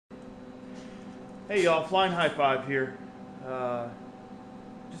Hey y'all, Flying High Five here.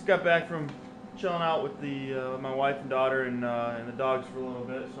 Just got back from chilling out with my wife and daughter and the dogs for a little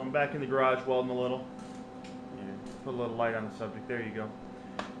bit. So I'm back in the garage welding a little. Yeah, put a little light on the subject. There you go.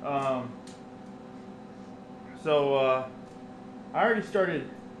 I already started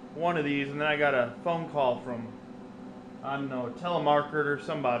one of these, and then I got a phone call from, I don't know, a telemarketer or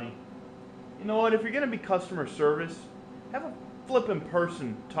somebody. You know what? If you're gonna be customer service, have a flippin'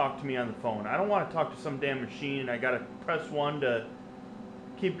 person talk to me on the phone. I don't want to talk to some damn machine. I gotta press 1 to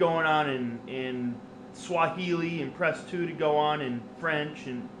keep going on in Swahili and press 2 to go on in French.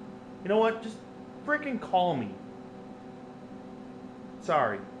 And you know what? Just frickin' call me.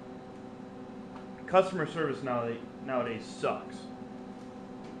 Sorry. Customer service nowadays sucks.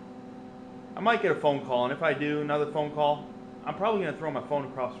 I might get a phone call, and if I do another phone call, I'm probably gonna throw my phone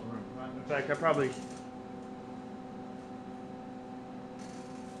across the room. In fact, I probably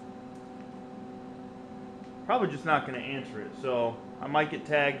just not going to answer it. So I might get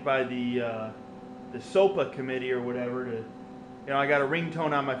tagged by the SOPA committee or whatever. I got a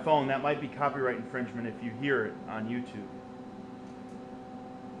ringtone on my phone that might be copyright infringement if you hear it on YouTube.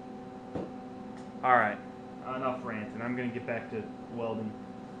 All right, enough ranting. I'm going to get back to welding.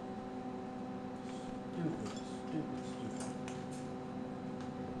 Stupid.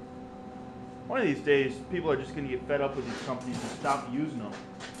 One of these days, people are just going to get fed up with these companies and stop using them.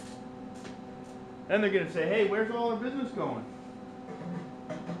 Then they're going to say, hey, where's all our business going?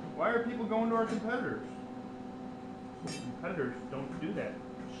 Why are people going to our competitors? Competitors don't do that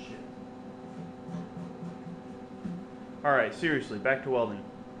shit. Alright, seriously, back to welding.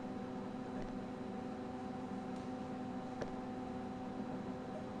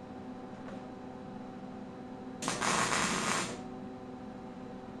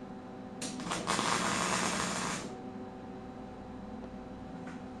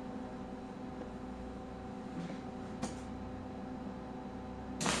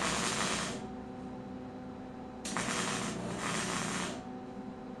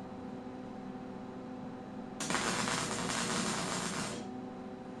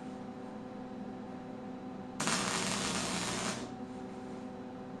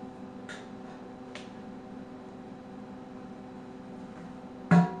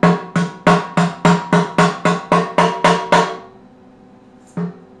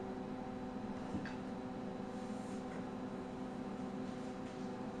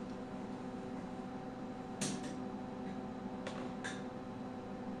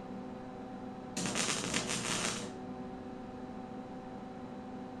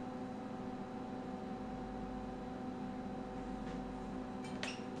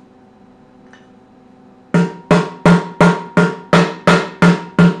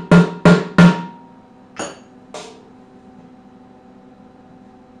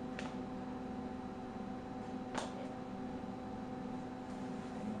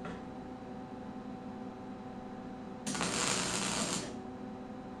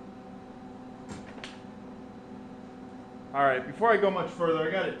 Alright, before I go much further, I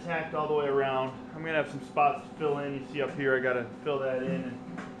got it tacked all the way around. I'm going to have some spots to fill in. You see up here, I got to fill that in. And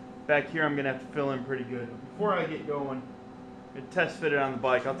back here, I'm going to have to fill in pretty good. But before I get going, and test fit it on the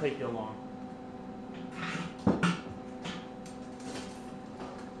bike, I'll take you along.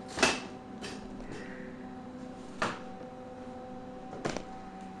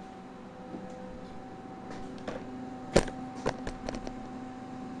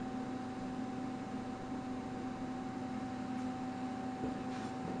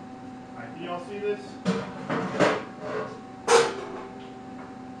 Can y'all see this?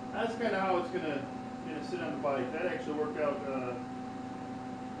 That's kind of how it's gonna sit on the bike. That actually worked out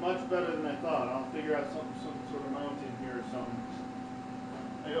much better than I thought. I'll figure out some sort of mounting here or something.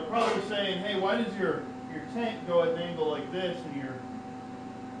 And you'll probably be saying, hey, why does your tank go at an angle like this and your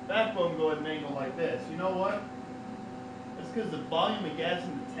backbone go at an angle like this? You know what? It's because the volume of gas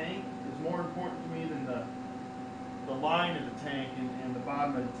in the tank is more important to me than the line of the tank and the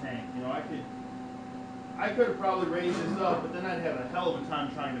bottom of the tank. You know, I could have probably raised this up, but then I'd have a hell of a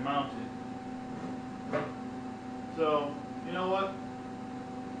time trying to mount it. So, you know what?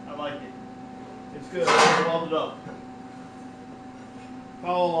 I like it. It's good. I'll weld it up.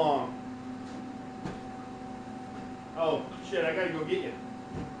 Follow along. Oh, shit, I gotta go get you.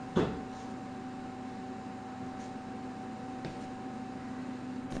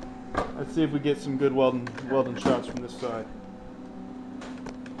 Let's see if we get some good welding shots from this side.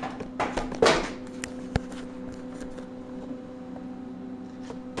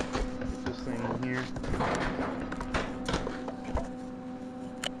 Put this thing in here.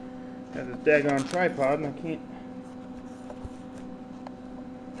 Got this daggone tripod and I can't.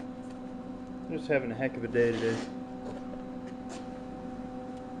 Just having a heck of a day today.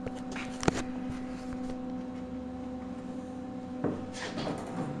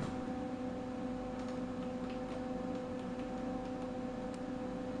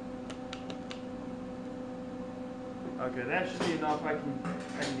 Okay, that should be enough. I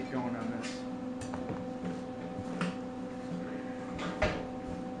can get going on this.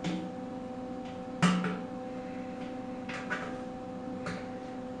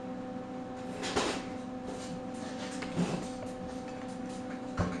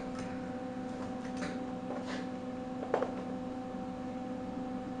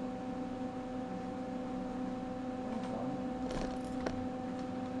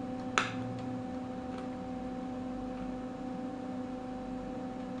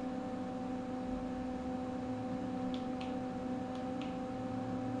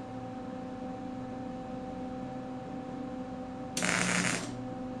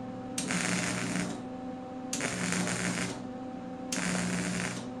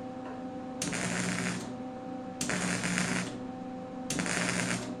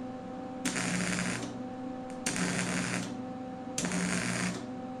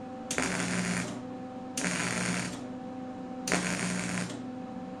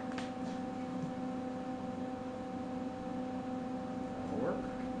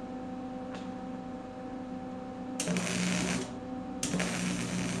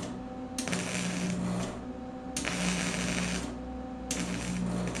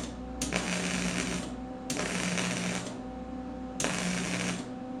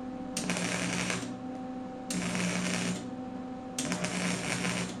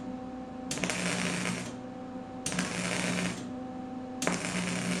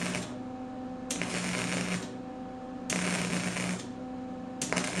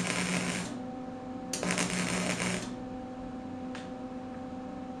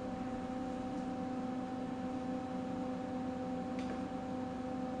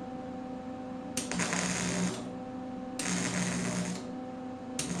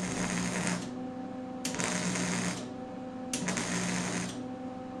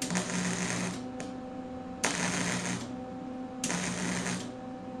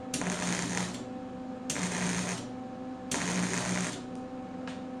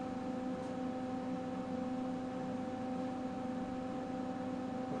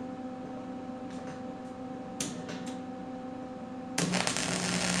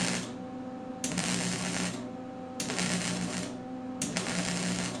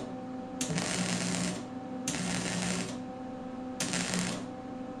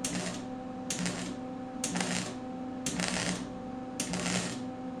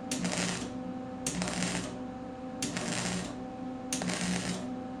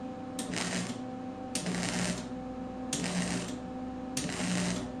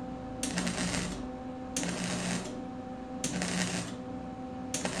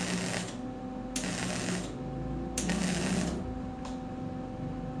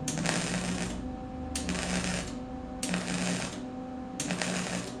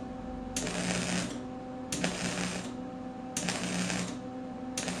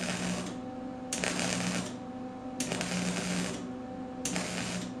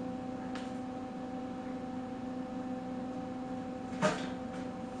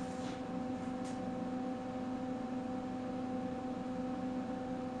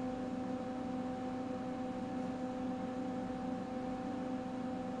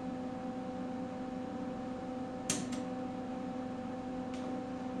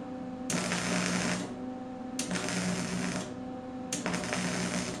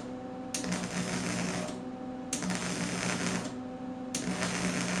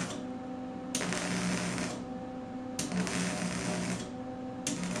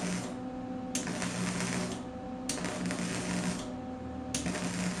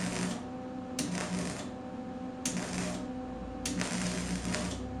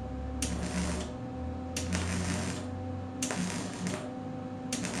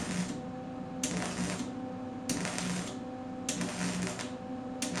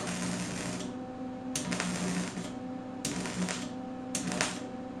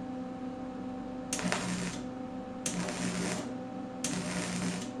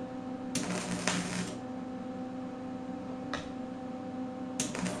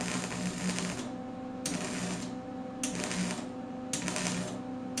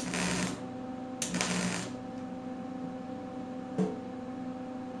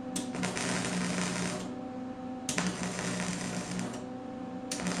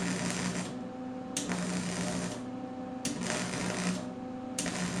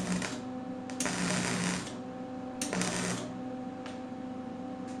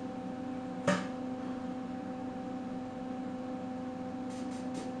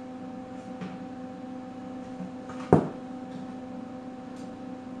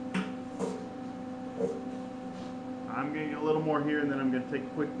 a little more here, and then I'm going to take a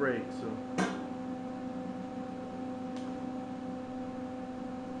quick break. So.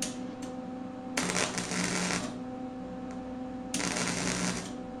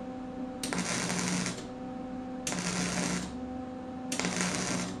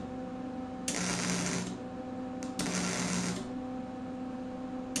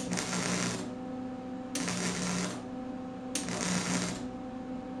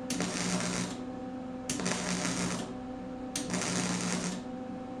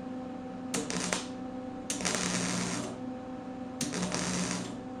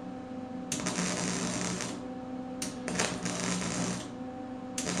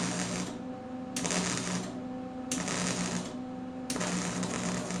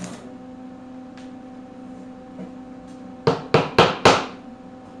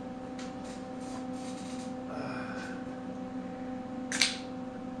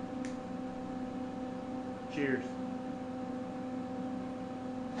 Cheers.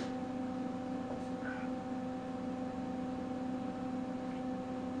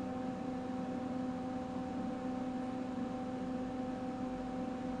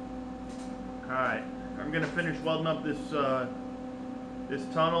 Alright, I'm going to finish welding up this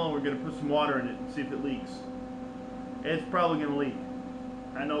this tunnel, and we're going to put some water in it and see if it leaks. It's probably going to leak.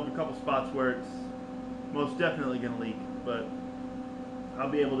 I know of a couple spots where it's most definitely going to leak, but I'll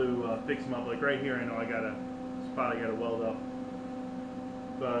be able to fix them up. Like right here, I know I got a spot I got to weld up.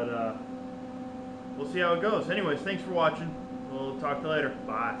 But we'll see how it goes. Anyways, thanks for watching. We'll talk to you later.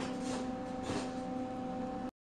 Bye.